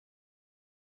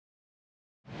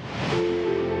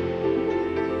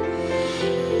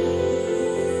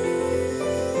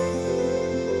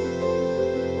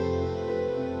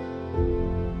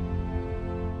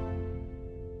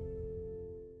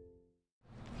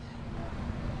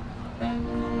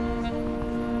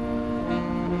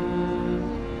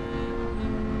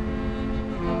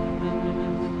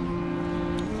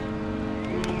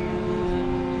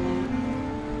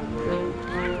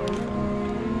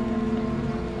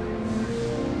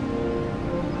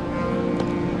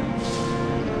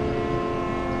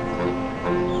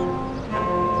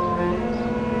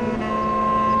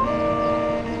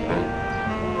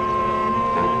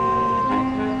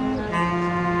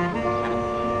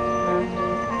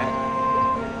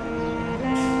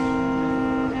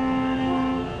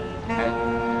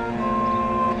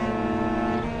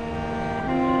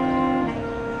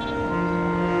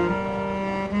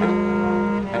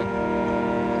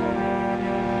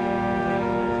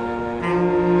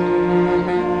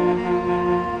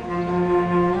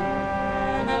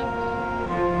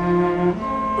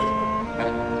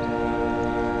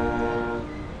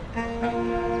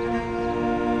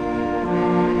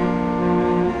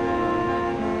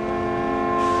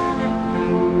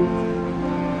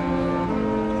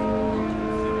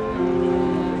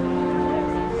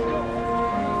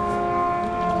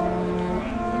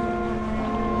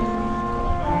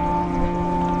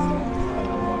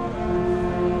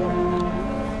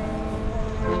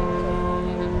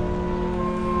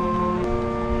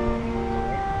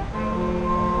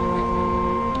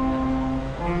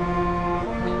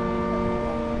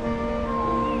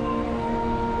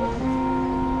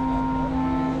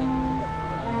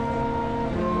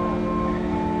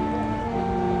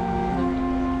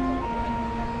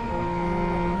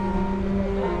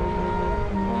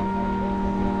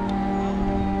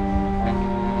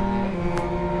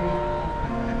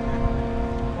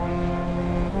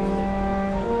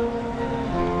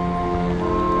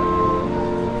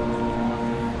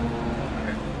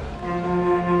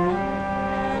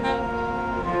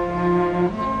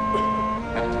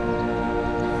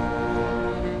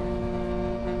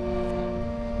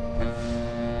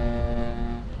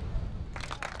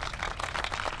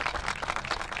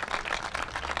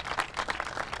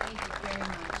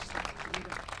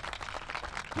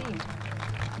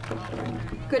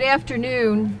Good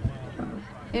afternoon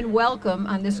and welcome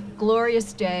on this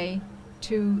glorious day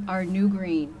to our new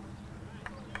green.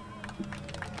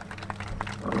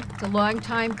 It's a long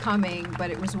time coming,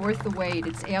 but it was worth the wait.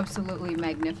 It's absolutely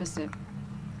magnificent.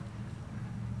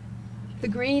 The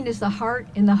green is the heart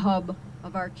and the hub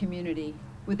of our community,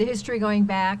 with the history going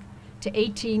back to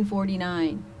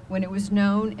 1849, when it was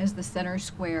known as the Center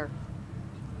Square.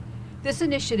 This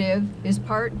initiative is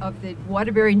part of the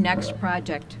Waterbury Next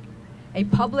project, a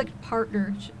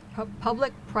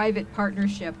public-private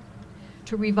partnership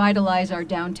to revitalize our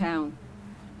downtown.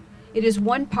 It is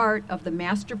one part of the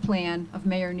master plan of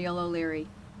Mayor Neil O'Leary,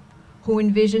 who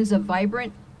envisions a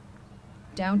vibrant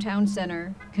downtown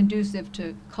center conducive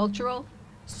to cultural,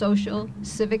 social,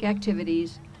 civic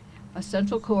activities, a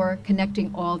central core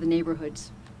connecting all the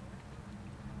neighborhoods.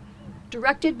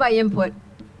 Directed by input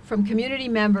from community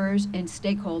members and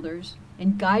stakeholders,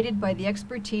 and guided by the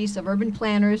expertise of urban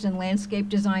planners and landscape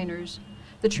designers,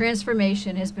 the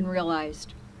transformation has been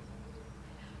realized.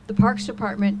 The Parks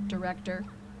Department Director,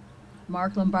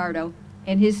 Mark Lombardo,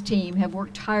 and his team have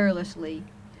worked tirelessly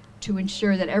to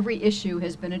ensure that every issue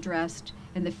has been addressed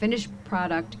and the finished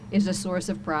product is a source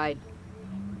of pride.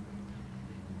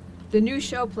 The new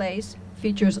showplace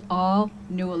features all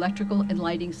new electrical and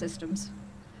lighting systems,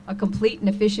 a complete and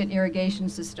efficient irrigation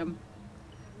system,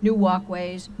 new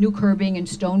walkways, new curbing and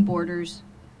stone borders,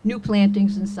 new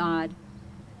plantings and sod,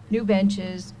 new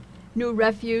benches, new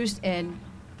refuse and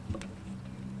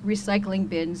recycling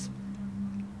bins,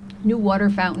 new water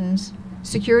fountains,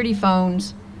 security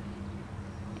phones,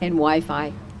 and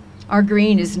Wi-Fi. Our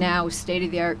green is now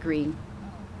state-of-the-art green.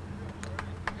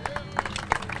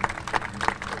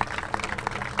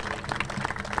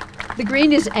 The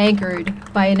green is anchored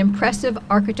by an impressive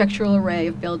architectural array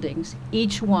of buildings,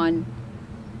 each one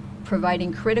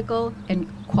providing critical and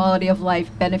quality of life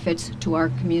benefits to our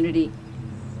community.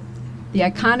 The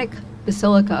iconic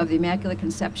Basilica of the Immaculate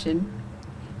Conception,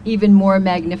 even more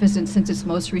magnificent since its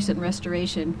most recent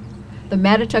restoration, the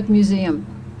Mattituck Museum,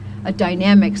 a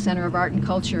dynamic center of art and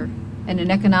culture and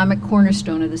an economic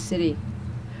cornerstone of the city,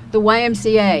 the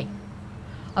YMCA,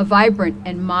 a vibrant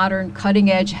and modern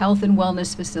cutting-edge health and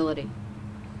wellness facility,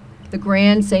 the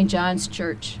Grand St. John's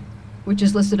Church, which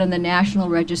is listed on the National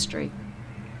Registry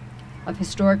of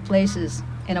Historic Places,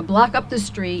 and a block up the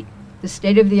street, the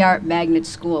state-of-the-art Magnet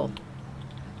School.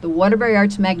 The Waterbury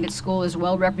Arts Magnet School is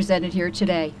well represented here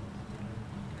today.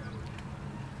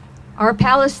 Our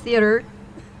Palace Theater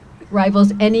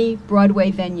rivals any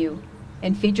Broadway venue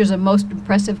and features a most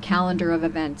impressive calendar of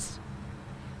events.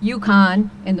 UConn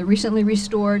and the recently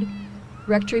restored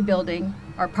Rectory Building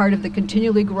are part of the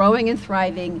continually growing and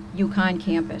thriving Yukon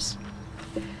campus.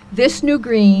 This new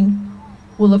green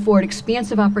will afford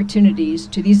expansive opportunities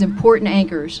to these important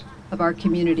anchors of our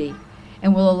community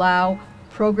and will allow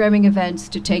programming events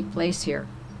to take place here.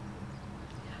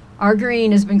 Our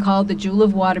green has been called the Jewel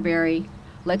of Waterbury.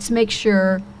 Let's make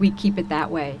sure we keep it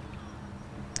that way.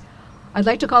 I'd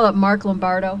like to call up Mark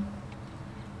Lombardo.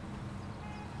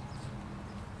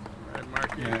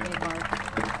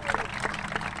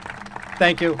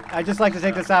 Thank you. I'd just like to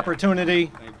take this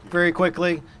opportunity very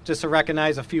quickly just to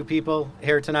recognize a few people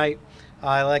here tonight.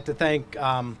 I'd like to thank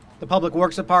the Public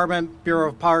Works Department, Bureau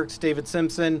of Parks, David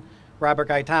Simpson, Robert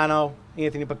Gaetano,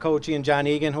 Anthony Picocci, and John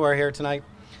Egan, who are here tonight.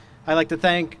 I'd like to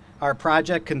thank our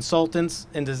project consultants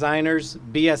and designers,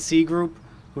 BSC Group,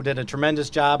 who did a tremendous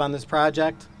job on this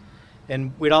project.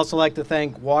 And we'd also like to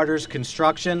thank Waters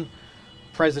Construction,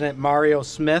 President Mario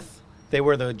Smith. They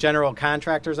were the general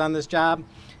contractors on this job,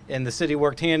 and the city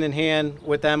worked hand in hand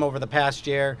with them over the past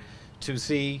year to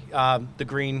see the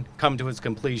green come to its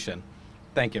completion.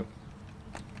 Thank you.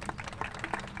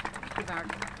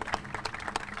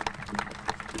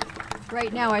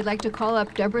 Right now, I'd like to call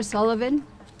up Deborah Sullivan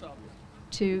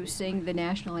to sing the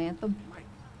national anthem.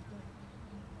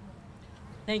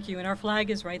 Thank you, and our flag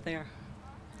is right there.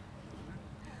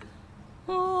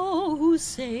 Oh,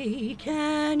 say,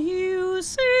 can you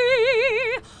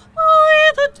see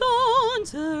by the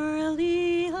dawn's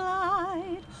early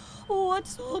light what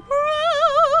so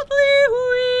proudly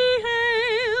we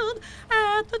hailed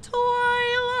at the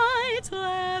twilight's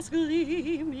last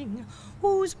gleaming,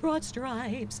 whose broad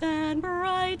stripes and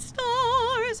bright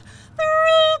stars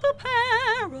through the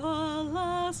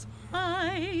perilous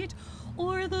fight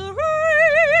o'er the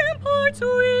ramparts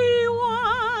we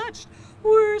watched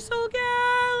were so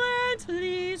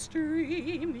gallantly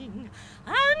streaming,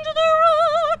 and the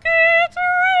rocket's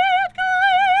red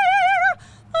glare,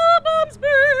 the bombs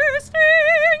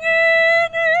bursting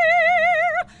in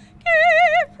air,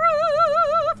 gave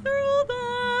proof through the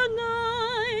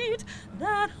night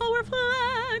that our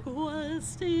flag was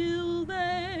still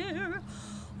there.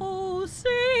 Oh,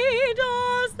 say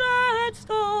does that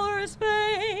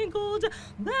star-spangled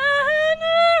banner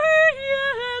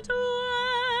yet wave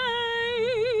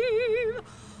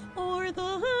o'er the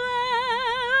land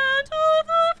of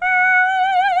the free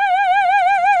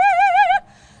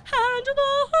and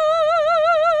the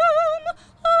home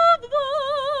of the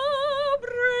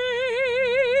brave?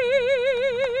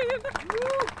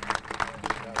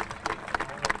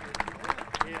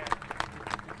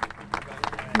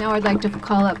 Now I'd like to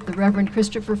call up the Reverend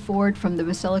Christopher Ford from the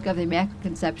Basilica of the Immaculate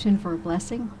Conception for a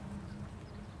blessing.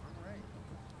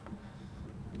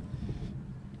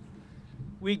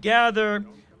 We gather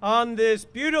on this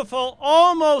beautiful,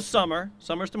 almost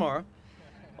summer's tomorrow,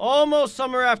 almost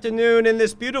summer afternoon in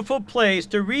this beautiful place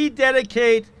to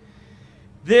rededicate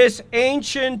this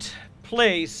ancient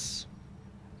place,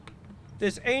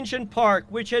 this ancient park,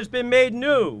 which has been made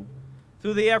new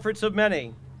through the efforts of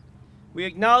many. We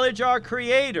acknowledge our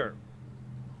Creator,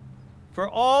 for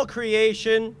all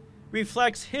creation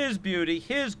reflects His beauty,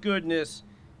 His goodness,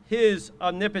 His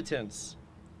omnipotence.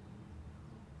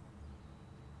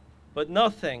 But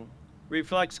nothing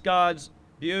reflects God's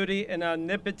beauty and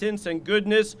omnipotence and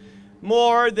goodness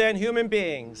more than human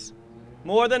beings,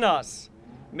 more than us,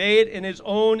 made in His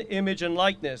own image and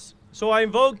likeness. So I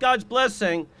invoke God's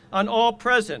blessing on all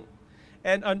present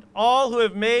and on all who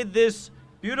have made this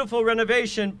beautiful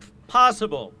renovation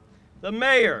possible. The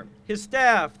mayor, his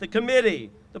staff, the committee,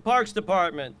 the Parks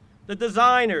Department, the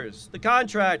designers, the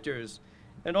contractors,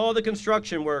 and all the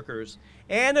construction workers.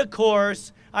 And of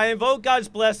course, I invoke God's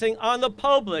blessing on the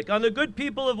public, on the good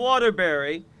people of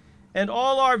Waterbury, and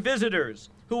all our visitors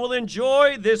who will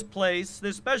enjoy this place,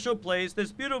 this special place,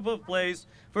 this beautiful place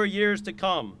for years to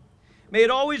come. May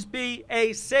it always be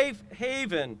a safe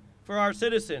haven for our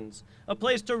citizens, a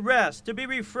place to rest, to be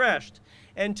refreshed,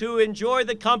 and to enjoy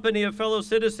the company of fellow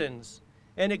citizens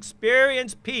and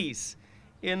experience peace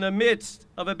in the midst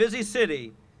of a busy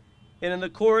city and in the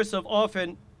course of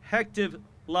often hectic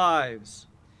lives.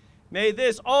 May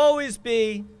this always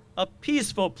be a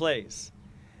peaceful place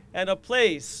and a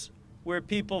place where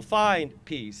people find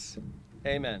peace.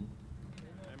 Amen.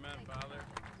 Amen, Father.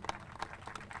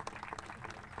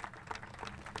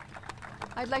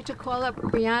 I'd like to call up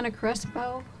Brianna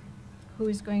Crespo, who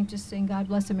is going to sing God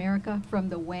Bless America from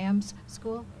the WAMS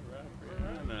School.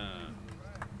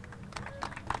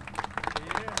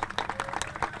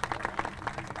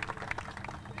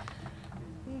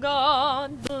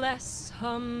 God bless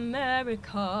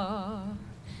America,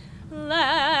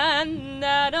 land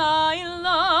that I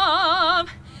love.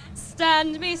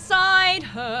 Stand beside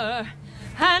her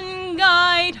and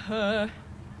guide her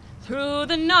through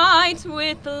the night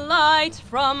with light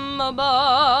from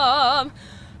above,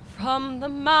 from the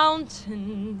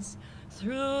mountains,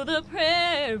 through the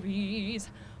prairies,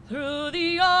 through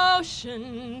the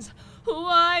oceans,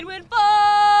 wide with foam.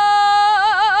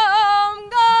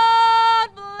 God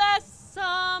bless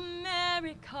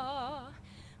America,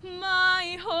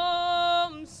 my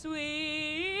home,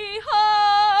 sweet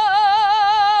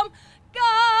home.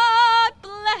 God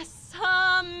bless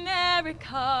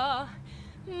America,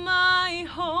 my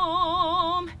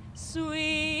home,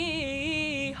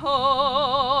 sweet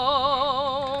home.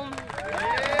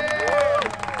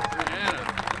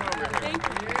 Thank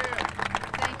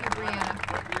you, Brianna.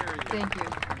 Thank you.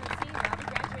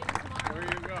 Where are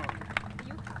you going?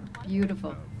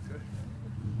 Beautiful.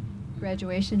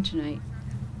 Graduation tonight.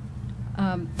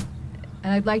 And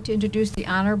I'd like to introduce the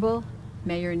Honorable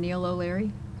Mayor Neil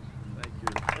O'Leary. Thank you.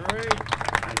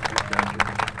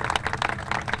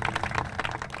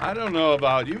 I don't know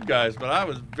about you guys, but I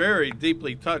was very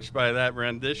deeply touched by that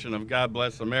rendition of God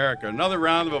Bless America. Another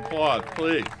round of applause,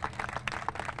 please.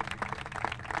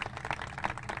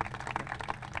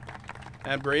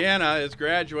 And Brianna is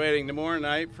graduating tomorrow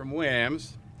night from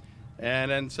WAMS,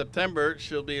 and in September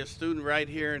she'll be a student right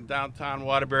here in downtown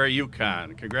Waterbury,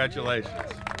 Yukon. Congratulations.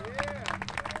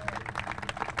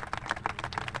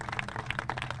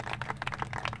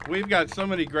 We've got so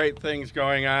many great things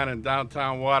going on in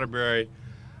downtown Waterbury,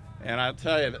 and I'll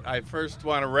tell you, I first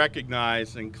want to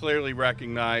recognize and clearly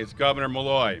recognize Governor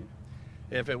Malloy.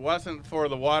 If it wasn't for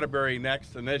the Waterbury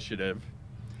Next initiative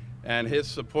and his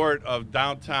support of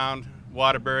downtown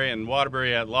Waterbury and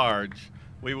Waterbury at large,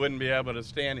 we wouldn't be able to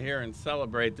stand here and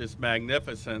celebrate this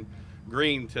magnificent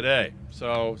green today.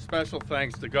 So special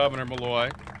thanks to Governor Malloy.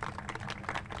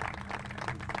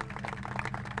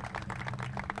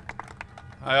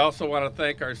 I also want to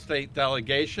thank our state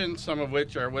delegation, some of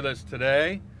which are with us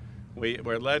today.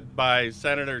 We're led by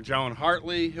Senator Joan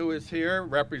Hartley, who is here.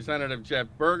 Representative Jeff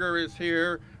Berger is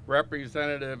here.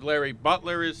 Representative Larry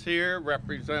Butler is here.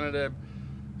 Representative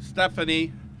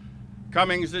Stephanie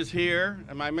Cummings is here.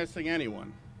 Am I missing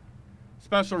anyone?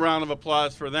 Special round of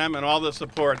applause for them and all the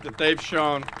support that they've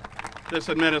shown this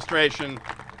administration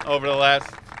over the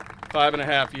last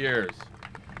 5.5 years.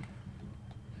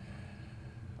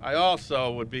 I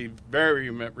also would be very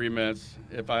remiss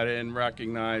if I didn't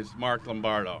recognize Mark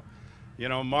Lombardo. You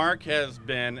know, Mark has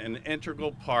been an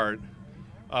integral part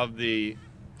of the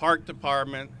Park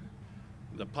Department,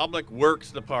 the Public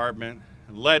Works Department,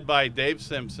 led by Dave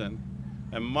Simpson.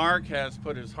 And Mark has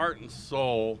put his heart and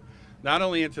soul not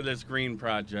only into this green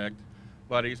project,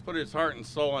 but he's put his heart and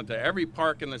soul into every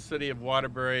park in the city of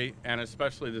Waterbury, and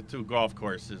especially the 2 golf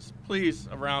courses. Please,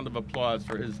 a round of applause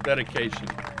for his dedication.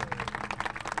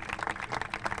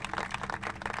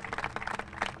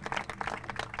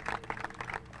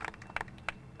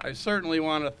 I certainly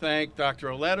want to thank Dr.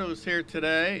 Oletta, who's here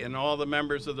today, and all the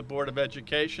members of the Board of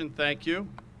Education. Thank you.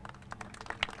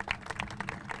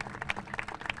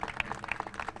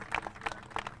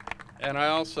 And I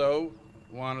also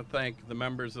want to thank the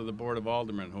members of the Board of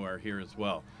Aldermen who are here as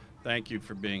well. Thank you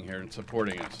for being here and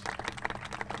supporting us.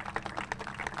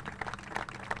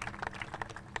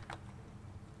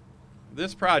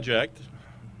 This project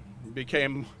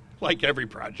became, like every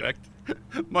project,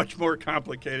 much more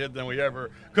complicated than we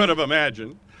ever could have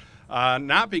imagined.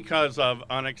 Not because of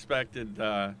unexpected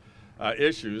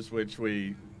issues, which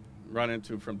we run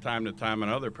into from time to time on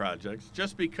other projects,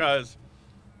 just because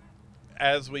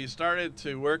as we started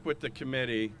to work with the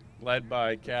committee led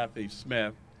by Kathy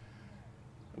Smith,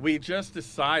 we just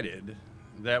decided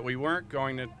that we weren't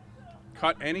going to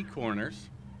cut any corners.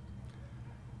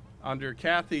 Under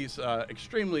Kathy's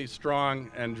extremely strong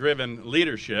and driven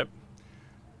leadership,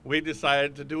 we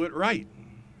decided to do it right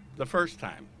the first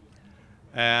time.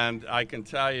 And I can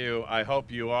tell you, I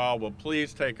hope you all will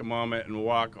please take a moment and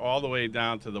walk all the way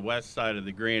down to the west side of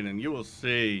the green, and you will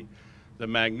see the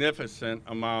magnificent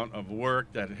amount of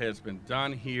work that has been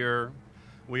done here.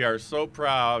 We are so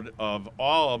proud of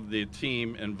all of the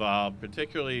team involved,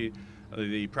 particularly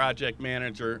the project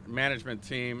management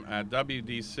team at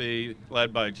WDC,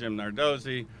 led by Jim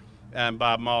Nardozzi and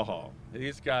Bob Mulhall.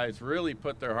 These guys really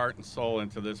put their heart and soul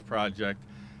into this project,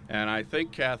 and I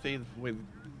think, Kathy,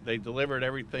 they delivered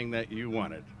everything that you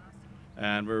wanted.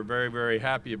 And we're very, very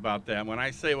happy about that. When I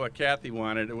say what Kathy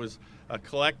wanted, it was a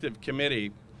collective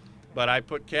committee, but I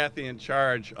put Kathy in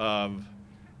charge of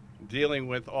dealing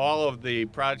with all of the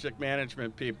project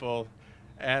management people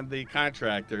and the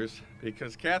contractors,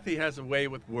 because Kathy has a way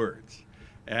with words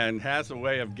and has a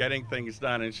way of getting things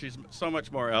done, and she's so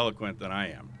much more eloquent than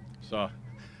I am. So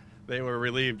they were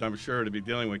relieved, I'm sure, to be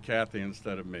dealing with Kathy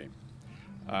instead of me.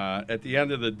 At the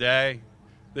end of the day,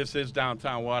 this is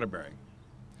downtown Waterbury,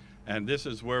 and this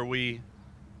is where we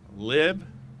live,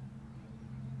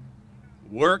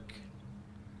 work,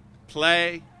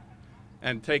 play,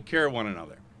 and take care of one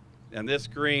another. And this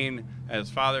green, as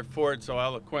Father Ford so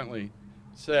eloquently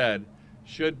said,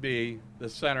 should be the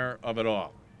center of it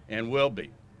all, and will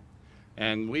be.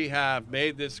 And we have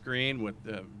made this green with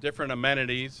different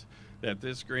amenities that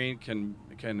this green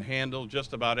can handle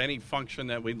just about any function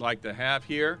that we'd like to have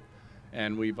here.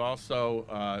 And we've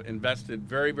also invested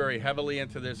very, very heavily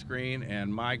into this green,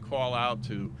 and my call out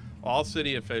to all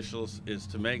city officials is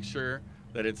to make sure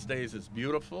that it stays as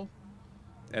beautiful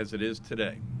as it is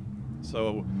today.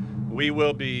 So we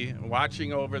will be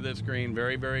watching over this green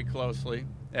very, very closely,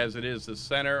 as it is the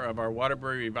center of our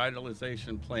Waterbury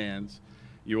revitalization plans.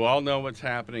 You all know what's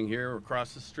happening here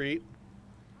across the street.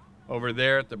 Over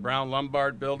there at the Brown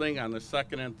Lombard building on the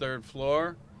 2nd and 3rd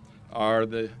floor are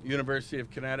the University of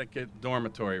Connecticut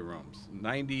dormitory rooms.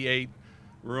 98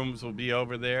 rooms will be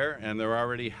over there, and they're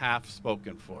already half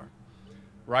spoken for.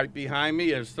 Right behind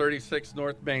me is 36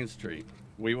 North Main Street.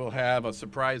 We will have a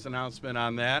surprise announcement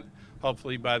on that,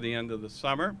 hopefully by the end of the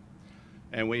summer.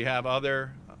 And we have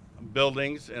other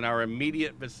buildings in our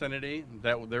immediate vicinity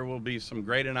that there will be some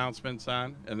great announcements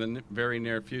on in the very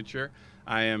near future.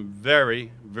 I am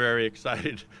very, very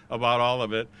excited about all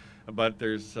of it, but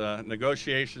there's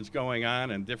negotiations going on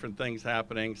and different things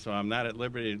happening, so I'm not at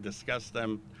liberty to discuss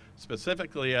them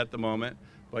specifically at the moment,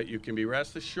 but you can be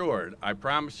rest assured, I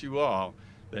promise you all,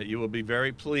 that you will be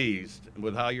very pleased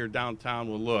with how your downtown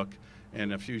will look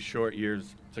in a few short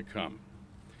years to come.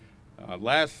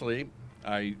 Lastly,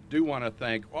 I do want to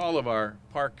thank all of our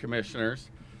park commissioners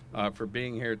for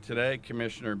being here today.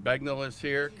 Commissioner Begnell is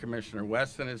here, Commissioner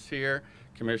Weston is here,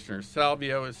 Commissioner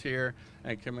Salvio is here,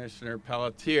 and Commissioner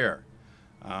Pelletier.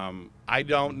 I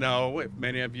don't know if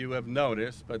many of you have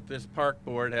noticed, but this park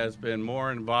board has been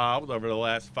more involved over the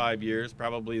last 5 years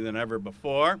probably than ever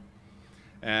before.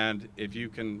 And if you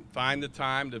can find the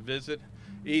time to visit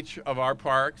each of our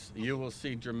parks, you will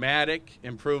see dramatic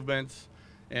improvements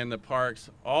in the parks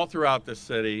all throughout the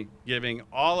city, giving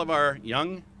all of our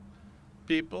young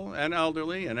people and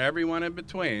elderly and everyone in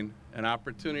between an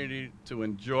opportunity to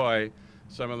enjoy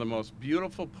some of the most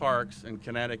beautiful parks in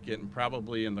Connecticut and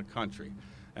probably in the country.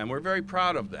 And we're very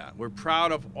proud of that. We're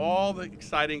proud of all the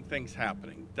exciting things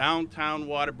happening. Downtown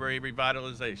Waterbury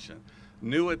revitalization,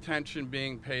 new attention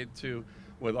being paid to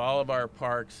with all of our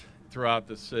parks throughout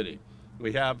the city.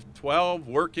 We have 12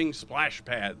 working splash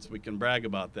pads. We can brag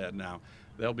about that now.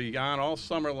 They'll be on all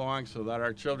summer long so that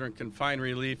our children can find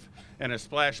relief in a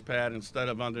splash pad instead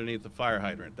of underneath the fire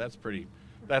hydrant. That's pretty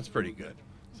good.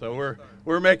 So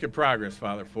we're making progress,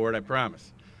 Father Ford, I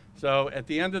promise. So at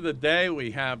the end of the day,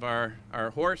 we have our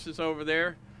horses over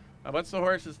there. What's the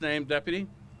horse's name, Deputy?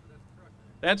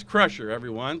 That's Crusher,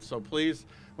 everyone. So please,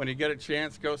 when you get a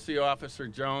chance, go see Officer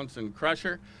Jones and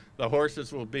Crusher. The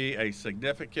horses will be a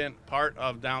significant part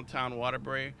of downtown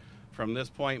Waterbury from this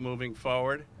point moving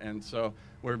forward. And so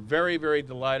we're very, very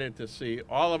delighted to see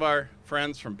all of our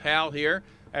friends from PAL here.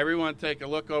 Everyone take a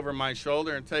look over my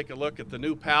shoulder and take a look at the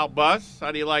new PAL bus.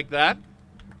 How do you like that?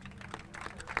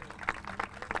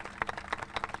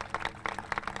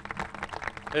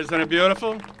 Isn't it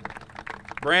beautiful?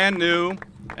 Brand new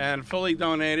and fully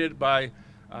donated by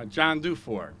John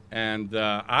Dufour. And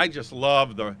I just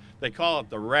love they call it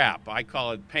the wrap. I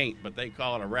call it paint, but they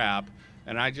call it a wrap.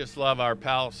 And I just love our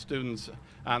PAL students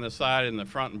on the side and the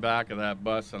front and back of that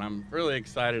bus. And I'm really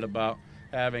excited about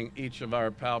having each of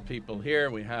our PAL people here.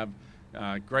 We have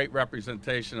great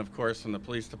representation, of course, from the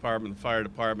police department, the fire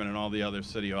department, and all the other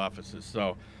city offices.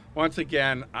 So once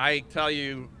again, I tell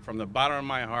you from the bottom of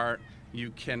my heart, you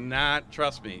cannot,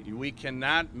 trust me, we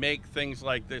cannot make things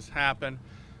like this happen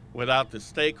without the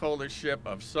stakeholdership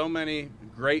of so many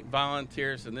great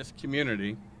volunteers in this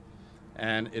community.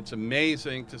 And it's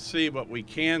amazing to see what we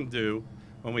can do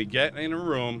when we get in a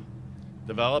room,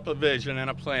 develop a vision and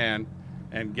a plan,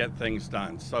 and get things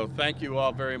done. So thank you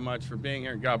all very much for being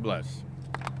here. God bless.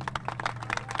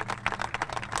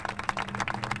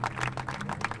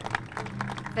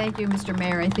 Thank you, Mr.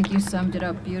 Mayor. I think you summed it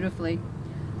up beautifully.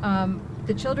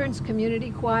 The Children's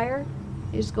Community Choir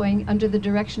is going under the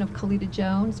direction of Kalita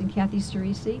Jones and Kathy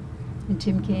Cerisi, and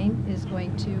Tim King is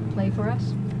going to play for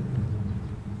us.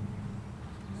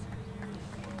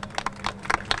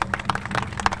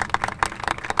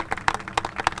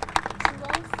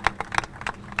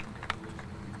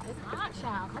 It's hot,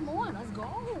 child. Come on, let's go.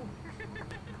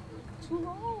 2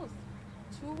 rows.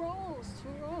 2 rows.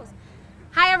 2 rows.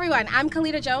 Hi everyone, I'm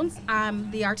Kalita Jones.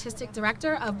 I'm the artistic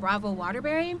director of Bravo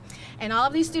Waterbury, and all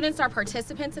of these students are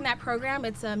participants in that program.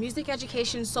 It's a music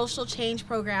education social change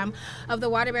program of the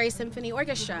Waterbury Symphony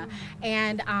Orchestra,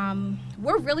 and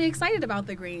we're really excited about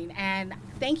the Green. And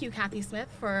thank you, Kathy Smith,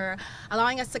 for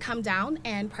allowing us to come down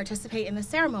and participate in the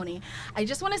ceremony. I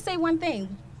just want to say one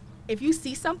thing. If you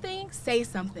see something, say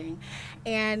something.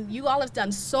 And you all have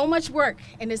done so much work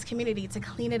in this community to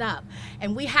clean it up.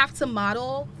 And we have to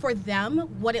model for them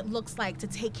what it looks like to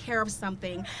take care of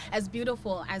something as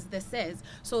beautiful as this is.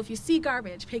 So if you see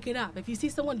garbage, pick it up. If you see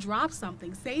someone drop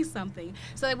something, say something,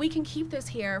 so that we can keep this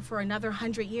here for another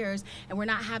 100 years and we're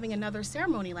not having another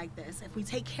ceremony like this. If we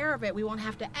take care of it, we won't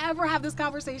have to ever have this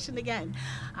conversation again.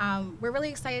 We're really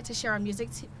excited to share our music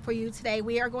for you today.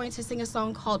 We are going to sing a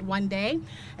song called One Day.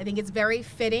 I think it's very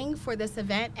fitting for this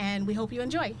event, and we hope you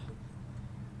enjoy.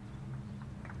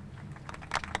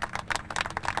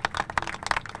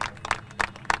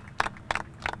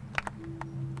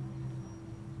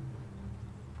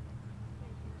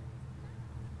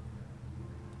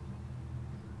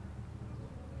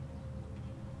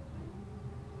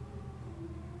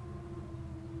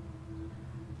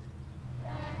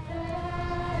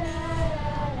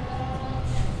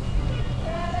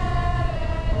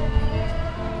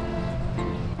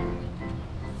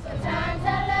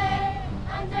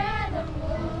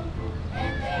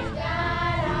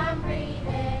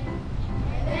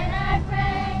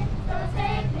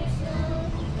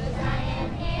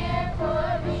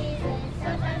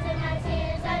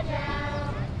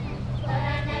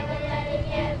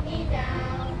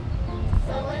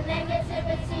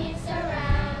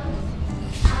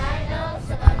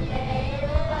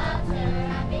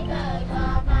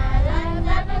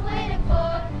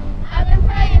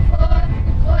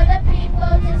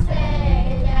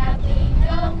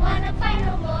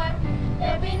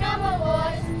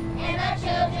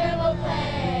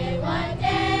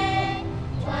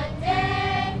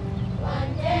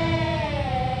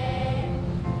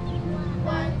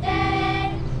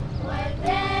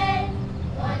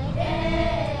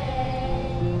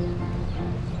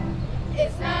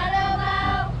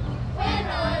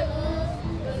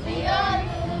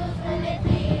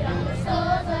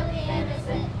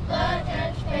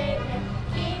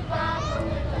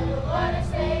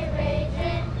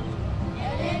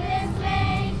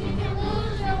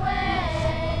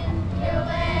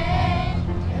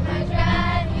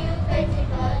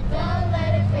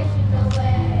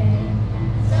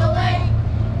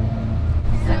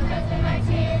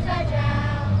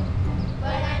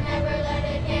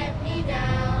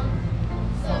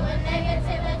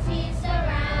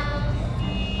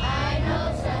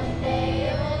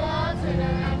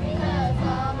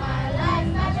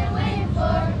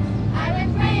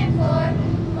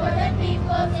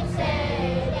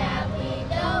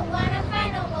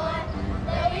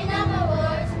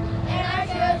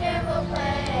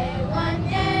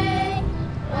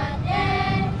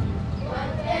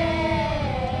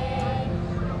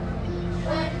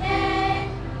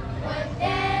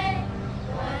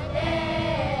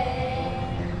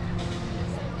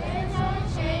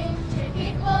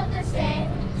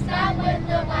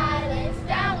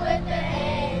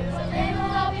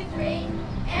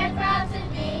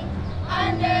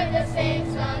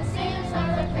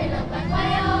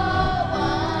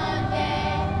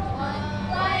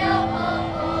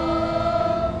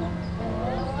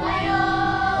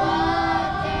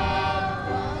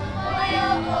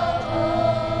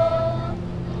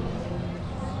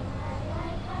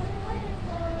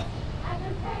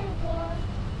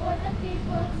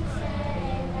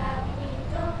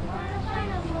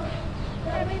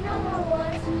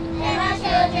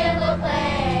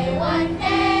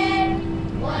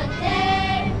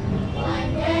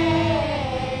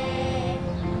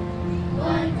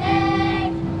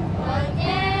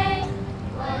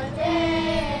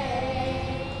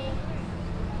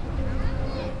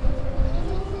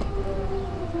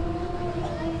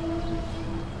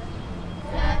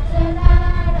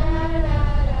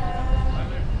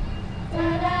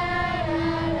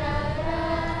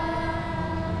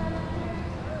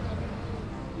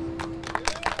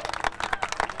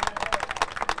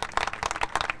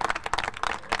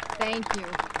 Thank you.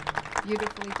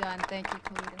 Beautifully done. Thank you,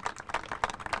 Kalita.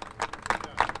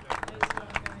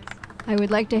 I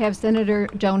would like to have Senator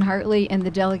Joan Hartley and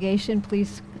the delegation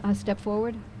please step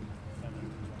forward.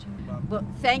 Well,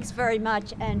 thanks very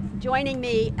much. And joining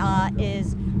me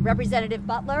is Representative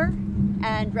Butler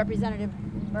and Representative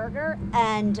Berger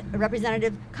and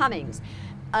Representative Cummings.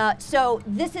 So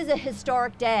this is a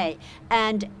historic day,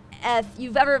 and if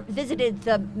you've ever visited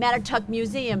the Mattituck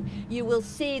Museum, you will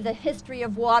see the history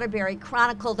of Waterbury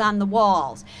chronicled on the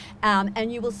walls.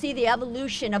 And you will see the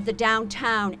evolution of the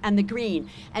downtown and the green.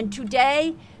 And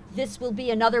today, this will be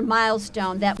another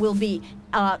milestone that will be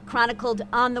chronicled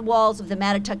on the walls of the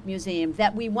Mattituck Museum,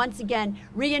 that we once again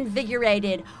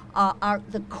reinvigorated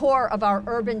the core of our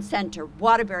urban center,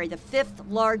 Waterbury, the 5th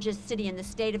largest city in the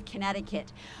state of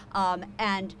Connecticut.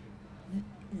 And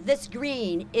this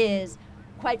green is,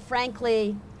 quite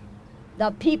frankly,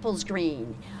 the people's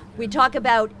green. We talk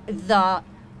about the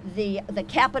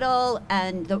Capitol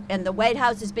and the White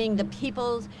House as being the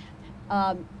people's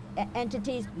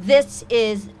entities. This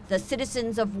is the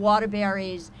citizens of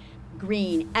Waterbury's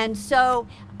green. And so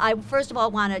I first of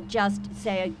all want to just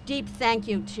say a deep thank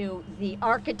you to the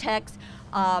architects,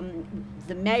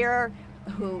 the mayor,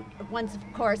 who once, of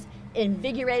course,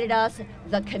 invigorated us,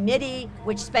 the committee,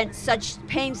 which spent such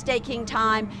painstaking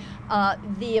time,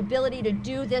 the ability to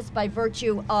do this by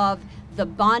virtue of the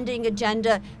bonding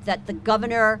agenda that the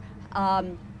governor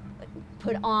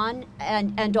put on,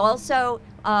 and also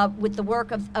with the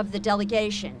work of the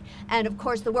delegation. And of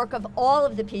course, the work of all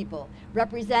of the people,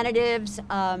 representatives,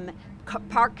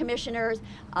 park commissioners,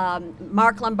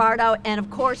 Mark Lombardo, and of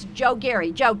course, Joe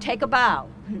Geary. Joe, take a bow.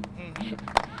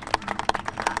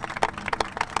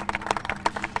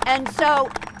 And so,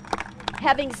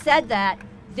 having said that,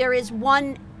 there is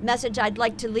one message I'd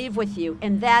like to leave with you,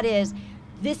 and that is,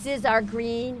 this is our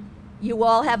green. You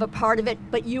all have a part of it,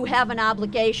 but you have an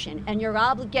obligation, and your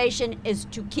obligation is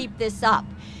to keep this up.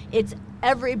 It's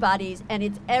everybody's, and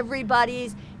it's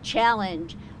everybody's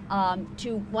challenge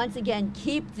to once again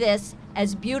keep this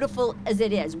as beautiful as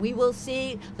it is. We will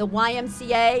see the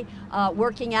YMCA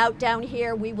working out down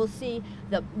here. We will see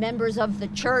the members of the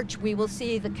church. We will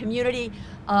see the community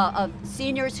of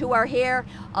seniors who are here,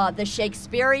 the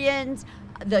Shakespeareans,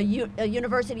 the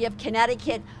University of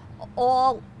Connecticut,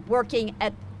 all working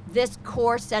at this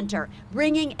core center,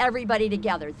 bringing everybody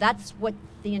together. That's what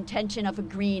the intention of a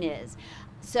green is.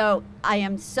 So I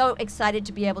am so excited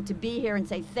to be able to be here and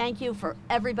say thank you for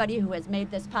everybody who has made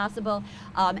this possible.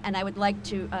 And I would like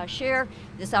to share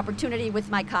this opportunity with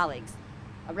my colleagues.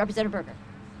 Representative Berger.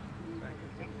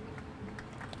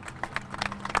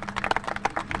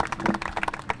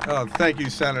 Thank you,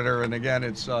 Senator. And again,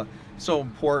 it's so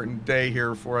important day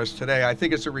here for us today. I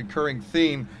think it's a recurring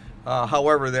theme,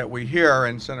 however, that we hear,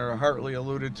 and Senator Hartley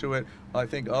alluded to it. I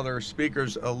think other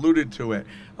speakers alluded to it.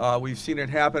 We've seen it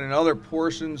happen in other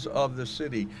portions of the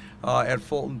city, at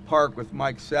Fulton Park with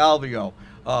Mike Salvio,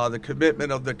 the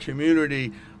commitment of the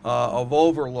community of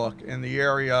Overlook in the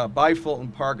area by Fulton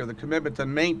Park, and the commitment to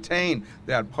maintain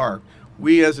that park.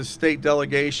 We as a state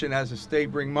delegation, as a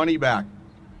state, bring money back.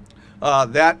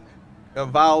 That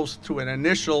evolves to an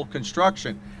initial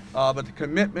construction, but the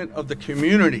commitment of the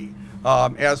community,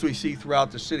 as we see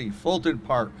throughout the city, Fulton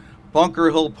Park, Bunker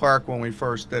Hill Park when we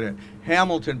first did it,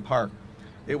 Hamilton Park.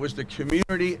 It was the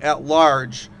community at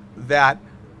large that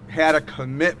had a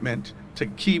commitment to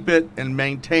keep it and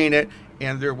maintain it,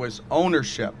 and there was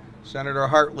ownership. Senator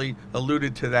Hartley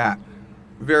alluded to that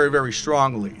very, very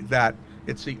strongly, that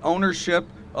it's the ownership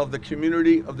of the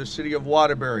community of the city of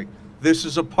Waterbury. This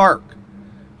is a park.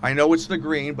 I know it's the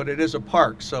green, but it is a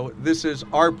park, so this is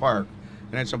our park,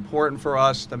 and it's important for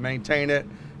us to maintain it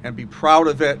and be proud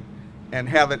of it and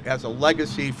have it as a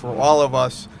legacy for all of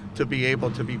us to be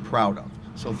able to be proud of.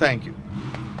 So thank you.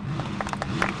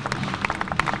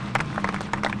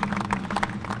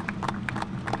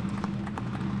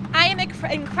 I am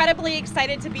incredibly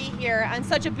excited to be here on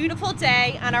such a beautiful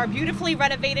day on our beautifully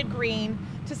renovated green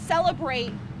to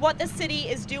celebrate what the city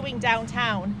is doing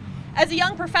downtown. As a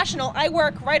young professional, I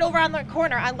work right over on the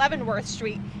corner on Leavenworth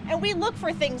Street, and we look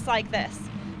for things like this.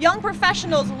 Young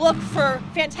professionals look for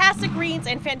fantastic greens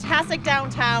and fantastic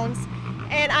downtowns,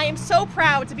 and I am so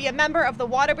proud to be a member of the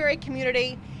Waterbury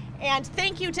community. And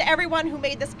thank you to everyone who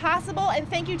made this possible, and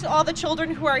thank you to all the children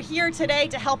who are here today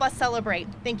to help us celebrate.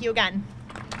 Thank you again.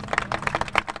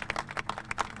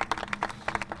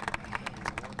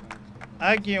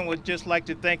 I again would just like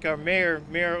to thank our mayor,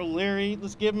 Mayor O'Leary.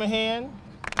 Let's give him a hand.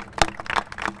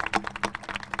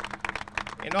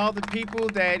 And all the people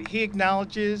that he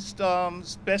acknowledges,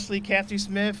 especially Kathy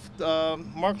Smith,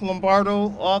 Mark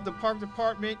Lombardo, all the park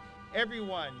department,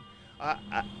 everyone.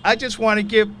 I just want to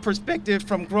give perspective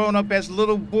from growing up as a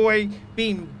little boy,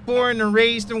 being born and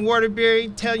raised in Waterbury,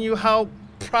 telling you how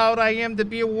proud I am to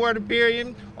be a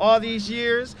Waterburyan all these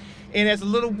years. And as a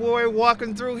little boy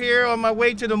walking through here on my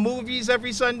way to the movies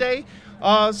every Sunday,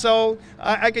 so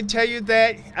I can tell you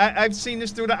that I've seen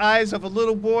this through the eyes of a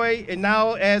little boy, and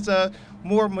now as a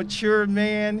more mature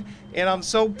man, and I'm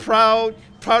so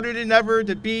prouder than ever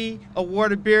to be a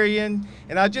Waterburyan.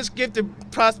 And I just give the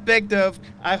prospect of,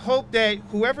 I hope that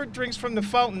whoever drinks from the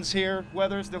fountains here,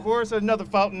 whether it's the horse or another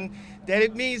fountain, that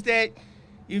it means that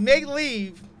you may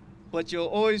leave, but you'll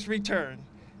always return.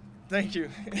 Thank you.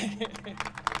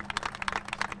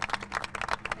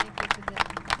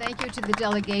 Thank you to the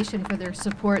delegation for their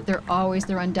support, their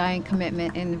undying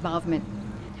commitment and involvement.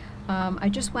 I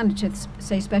just wanted to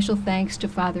say special thanks to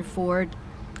Father Ford,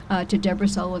 to Deborah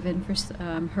Sullivan for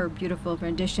her beautiful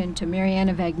rendition, to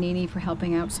Mariana Vagnini for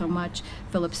helping out so much,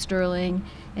 Philip Sterling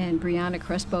and Brianna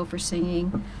Crespo for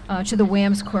singing, to the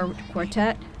Whams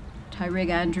Quartet, Tyrig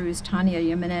Andrews, Tanya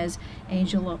Jimenez,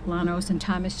 Angel Lanos, and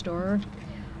Thomas Storer,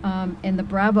 and the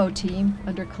Bravo team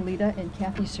under Kalita and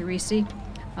Kathy Cerisi,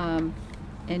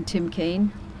 and Tim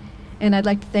Kane. And I'd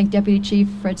like to thank Deputy Chief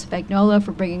Fred Spagnola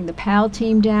for bringing the PAL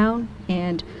team down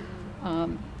and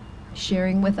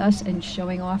sharing with us and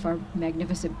showing off our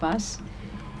magnificent bus.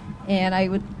 And I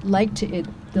would like to,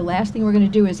 the last thing we're going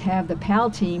to do is have the PAL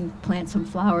team plant some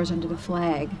flowers under the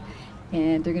flag.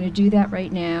 And they're going to do that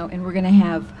right now. And we're going to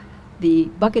have the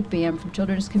bucket band from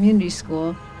Children's Community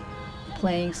School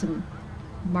playing some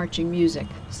marching music.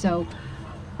 So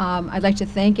I'd like to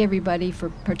thank everybody for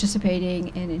participating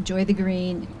and enjoy the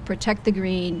green, protect the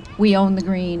green. We own the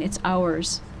green, it's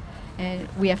ours, and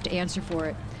we have to answer for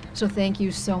it. So thank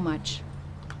you so much.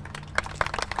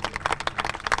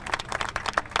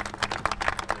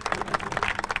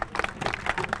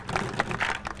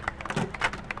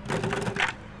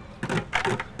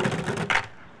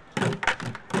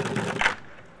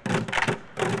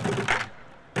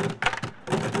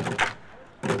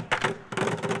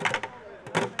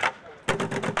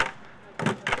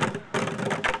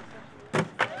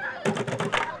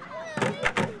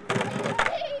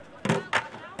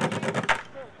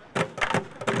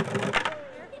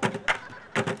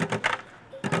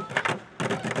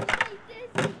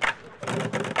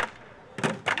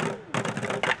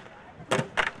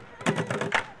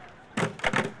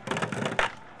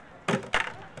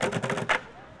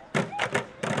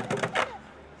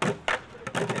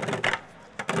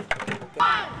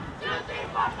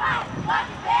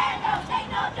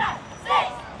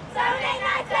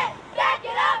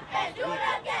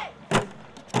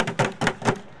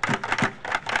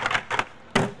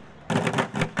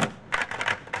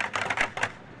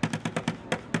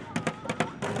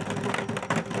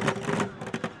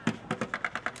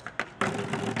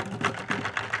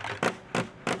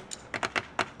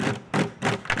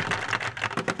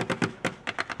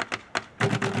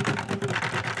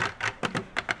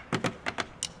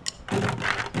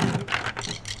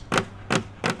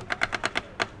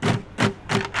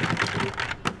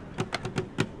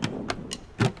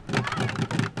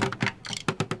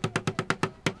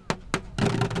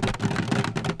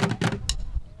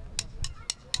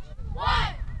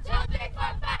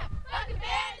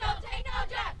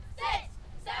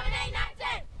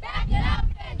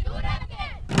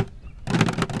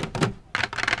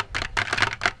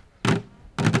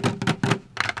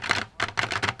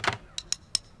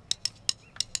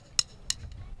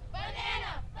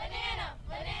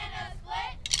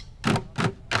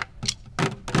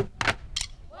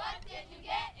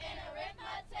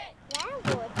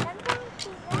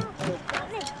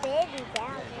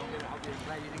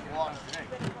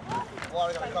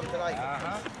 Water gonna come tonight.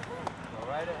 Go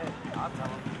right ahead. I'll tell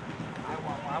them.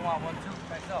 I want one too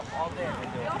myself all day.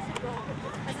 We also go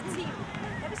as a team.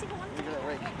 Every single one. Look at that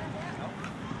ring.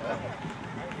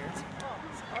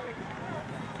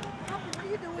 What are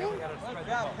you doing? Good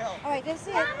job, Kel. All right, that's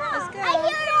it. Let's go. All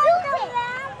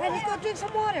right, let's go drink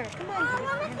some water. Come on. I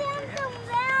want to drink some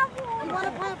water. You want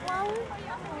to plant flowers?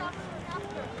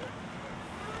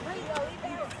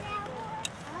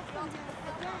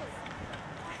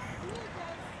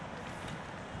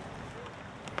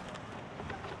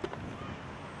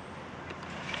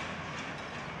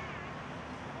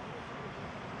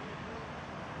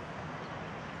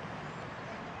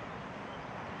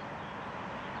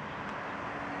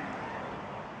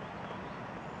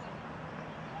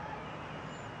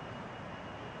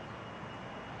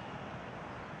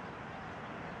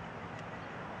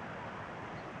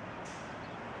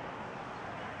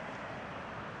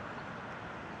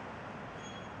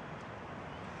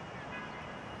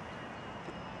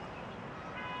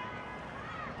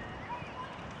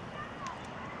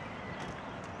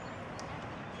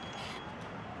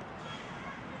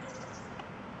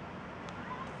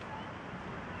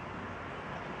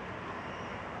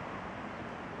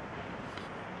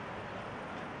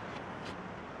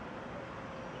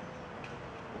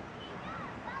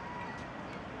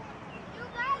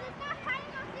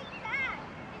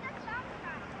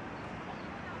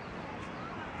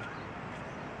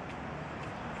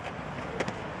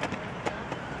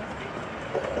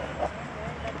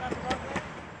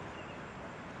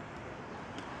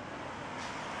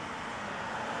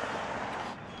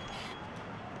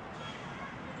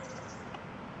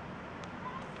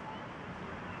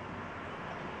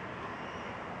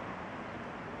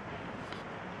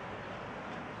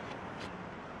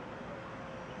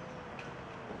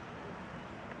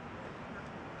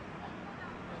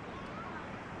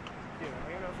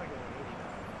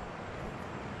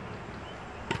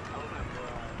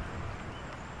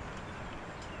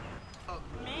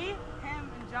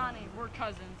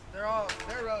 cousins. They're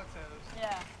relatives.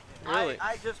 Yeah. Really?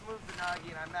 I just moved to Nagy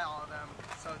and I met all of them.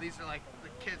 So these are like the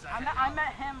kids I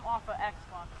met him off of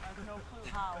Xbox. I have no clue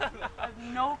how. I have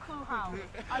no clue how.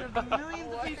 Out of the millions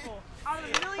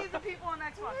of people on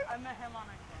Xbox, I met him on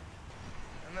Xbox.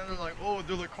 And then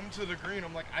they're like, come to the green.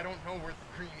 I'm like, I don't know where the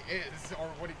green is or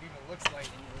what it even looks like.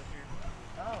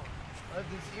 Oh, I lived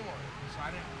in Seymour, so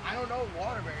I don't know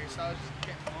Waterbury, so I was just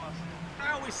getting lost.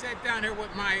 I always sat down here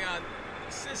with my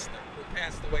sister who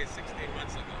passed away 16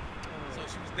 months ago. So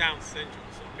she was Down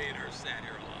syndrome, so me and her sat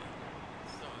here a lot.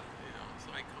 So, so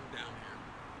I come down here.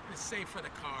 It's safe for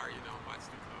the car, watch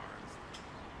the cars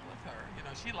with her.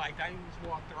 She liked, I always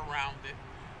walked her around it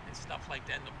and stuff like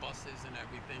that, and the buses and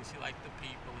everything. She liked the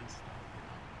people and stuff,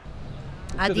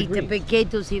 Ha detto perché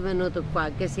tu sei venuto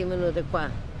qua? Che sei venuto qua?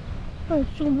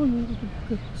 Sono venuto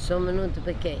perché. Sono venuto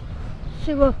perché?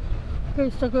 Sì, ma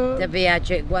questa che... Ti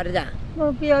piace guardare?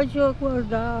 Mi piace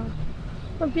guardare.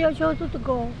 Mi piace tutto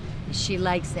cose. She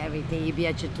likes everything, gli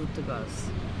piace tutto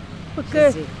cose.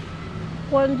 Perché Sì.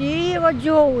 quando io ero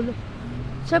giovane,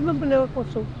 sempre venevo qua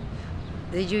sotto.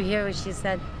 Did you hear what she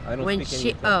said? I don't when speak she,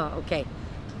 anything. oh, okay.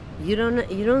 You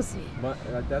don't see.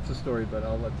 That's a story, but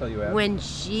I'll tell you after. When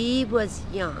she was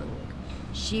young,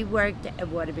 she worked at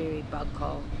Waterbury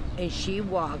Buckle, and she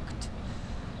walked.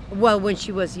 Well, when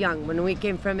she was young, when we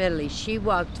came from Italy, she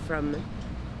walked from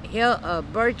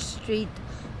Birch Street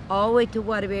all the way to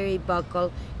Waterbury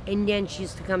Buckle, and then she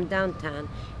used to come downtown,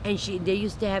 and they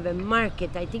used to have a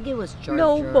market. I think it was George.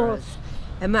 No bus.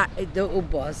 The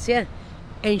bus, yeah.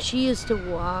 And she used to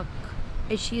walk,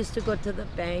 and she used to go to the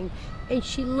bank, and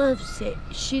she loves it.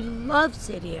 She loves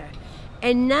it here.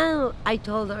 And now I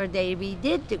told her that we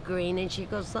did the green, and she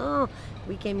goes, oh,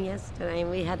 we came yesterday, and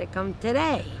we had to come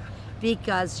today.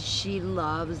 Because she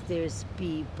loves there's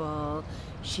people.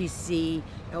 She see,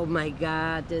 oh my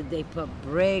God, they put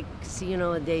bricks,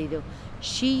 they do.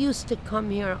 She used to come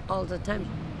here all the time.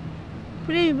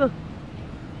 Prima,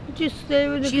 just stay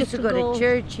with the She used to go to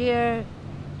church here.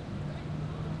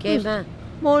 Came back.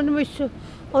 She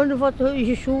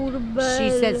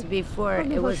says before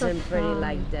it wasn't pretty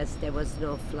like this. There was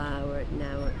no flower.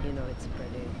 Now, it's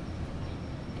pretty.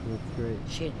 That's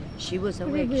great. She was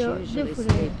awake. She usually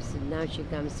sleeps. And now she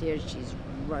comes here. She's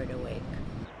right awake.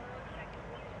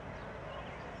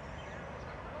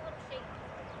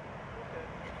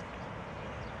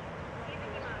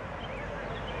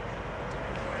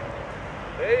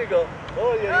 There you go.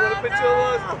 Oh yeah, you want a picture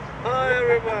of us? Hi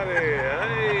everybody.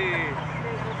 Hey.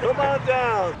 Come on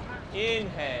down.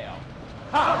 Inhale.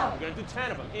 Ha! We're gonna do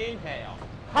 10 of them. Inhale.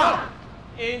 Ha!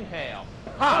 Inhale.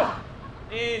 Ha!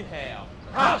 Inhale.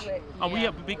 We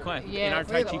have a big class. Yeah, in our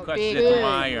Tai Chi classes big at the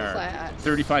Y are class.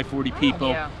 35, 40 people.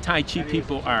 Yeah. Tai Chi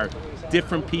people are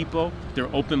different people.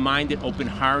 They're open-minded,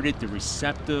 open-hearted, they're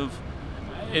receptive.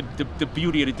 The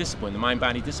beauty of the discipline, the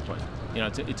mind-body discipline.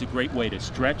 It's a great way to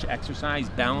stretch, exercise,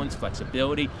 balance,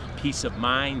 flexibility, peace of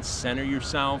mind, center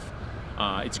yourself.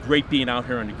 It's great being out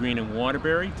here on the green in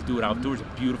Waterbury to do it outdoors, a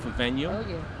beautiful venue. Oh,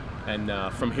 yeah.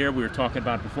 And from here, we were talking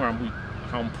about before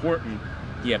how important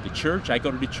you have the church. I go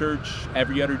to the church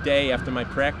every other day after my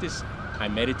practice. I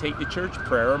meditate in the church,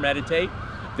 prayer or meditate.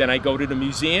 Then I go to the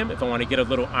museum if I want to get a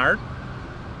little art.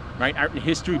 Right? Art and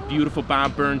history, beautiful.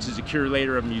 Bob Burns is a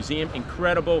curator of a museum.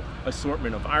 Incredible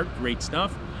assortment of art, great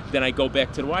stuff. Then I go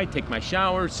back to the Y, take my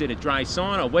shower, sit at dry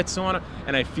sauna, a wet sauna,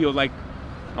 and I feel like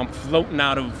I'm floating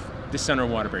out of the center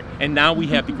of Waterbury. And now we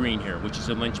have the green here, which is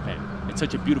a linchpin. It's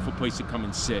such a beautiful place to come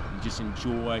and sit and just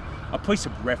enjoy, a place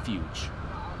of refuge,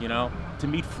 to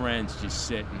meet friends, just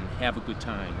sit and have a good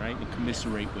time, right? And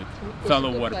commiserate with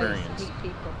fellow Waterburyans.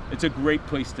 It's a great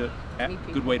place good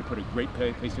way to put it, great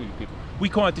place to meet people. We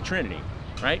call it the Trinity,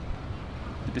 right?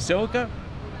 The Basilica.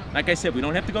 Like I said, we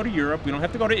don't have to go to Europe. We don't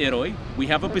have to go to Italy. We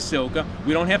have a basilica.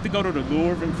 We don't have to go to the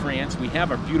Louvre in France. We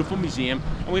have our beautiful museum.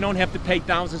 And we don't have to pay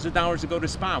thousands of dollars to go to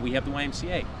spa. We have the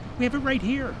YMCA. We have it right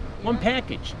here. One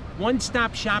package.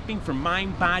 One-stop shopping for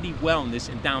mind-body wellness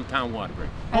in downtown Waterbury.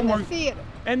 And the theater.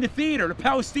 And the theater, the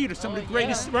Palace Theater, some of the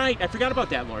greatest. Right, I forgot about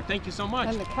that, Laura. Thank you so much.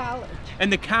 And the college.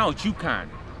 And the college, UConn.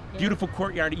 Beautiful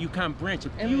courtyard at UConn Branch. A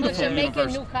beautiful they're making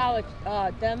university. new college,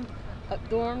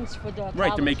 dorms for the Right,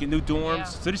 college. they're making new dorms. Yeah.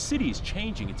 So the city is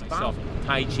changing. It's evolving.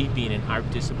 Tai Chi being an art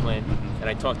discipline, and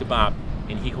I talked to Bob,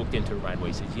 and he hooked into it right away.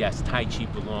 He says, yes, Tai Chi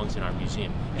belongs in our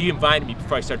museum. He invited me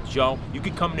before I started, Joe, you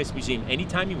can come in this museum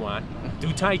anytime you want,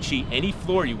 do Tai Chi, any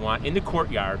floor you want, in the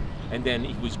courtyard, and then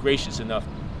he was gracious enough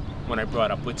when I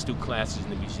brought up, let's do classes in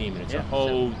the museum, and it's a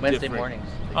whole Wednesday different... mornings.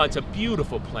 Oh, it's a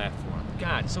beautiful platform.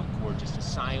 God, it's so gorgeous. The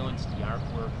silence, the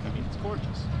artwork, I mean, it's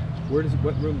gorgeous.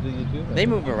 What room do you do that? They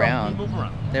move around. We move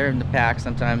around. They're in the pack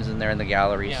sometimes, and they're in the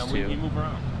galleries Yeah, too. we move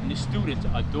around. And the students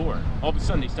adore it. All of a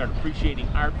sudden, they start appreciating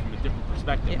art from a different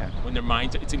perspective. Yeah. When their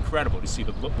minds, it's incredible to see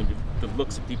the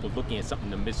looks of people looking at something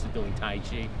in the midst of doing Tai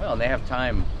Chi. Well, they have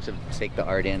time to take the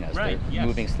art in as Right, they're yes.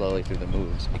 moving slowly through the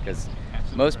moves, because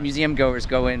Absolutely most right. museum goers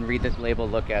go in, read the label,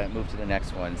 look at it, move to the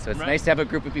next one. So it's Right. nice to have a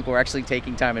group of people who are actually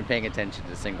taking time and paying attention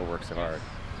to single works of art.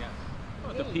 Yeah.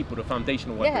 Well, the people, the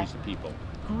foundation of Waterbury is the people.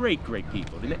 Great, great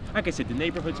people. Like I said, the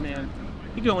neighborhoods, man.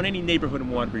 You go in any neighborhood in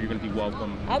Waterbury, you're going to be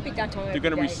welcome. I'll be downtown They're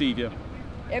going to receive you.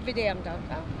 Every day I'm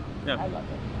downtown. Yeah. I love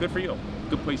it. Good for you.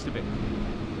 Good place to be.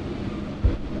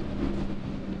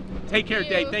 Take care,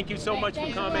 Dave. Thank you so much for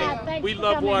coming. Thanks We for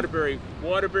love coming. Waterbury.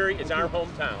 Waterbury is our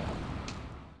hometown.